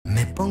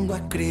pongo a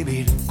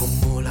escribir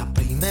como la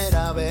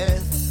primera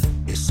vez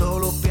y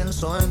solo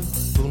pienso en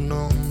tu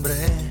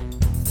nombre.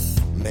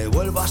 Me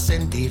vuelvo a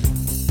sentir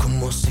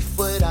como si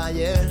fuera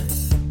ayer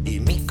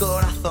y mi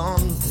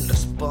corazón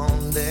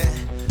responde.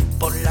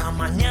 Por la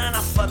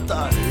mañana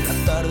fatal,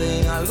 la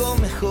tarde algo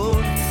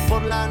mejor.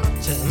 Por la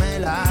noche me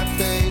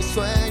late y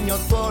sueño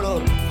tu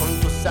olor, con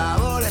tu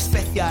sabor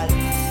especial,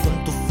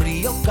 con tu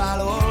frío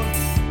calor,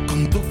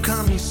 con tu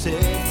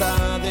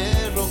camiseta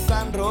de rock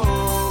and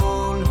roll.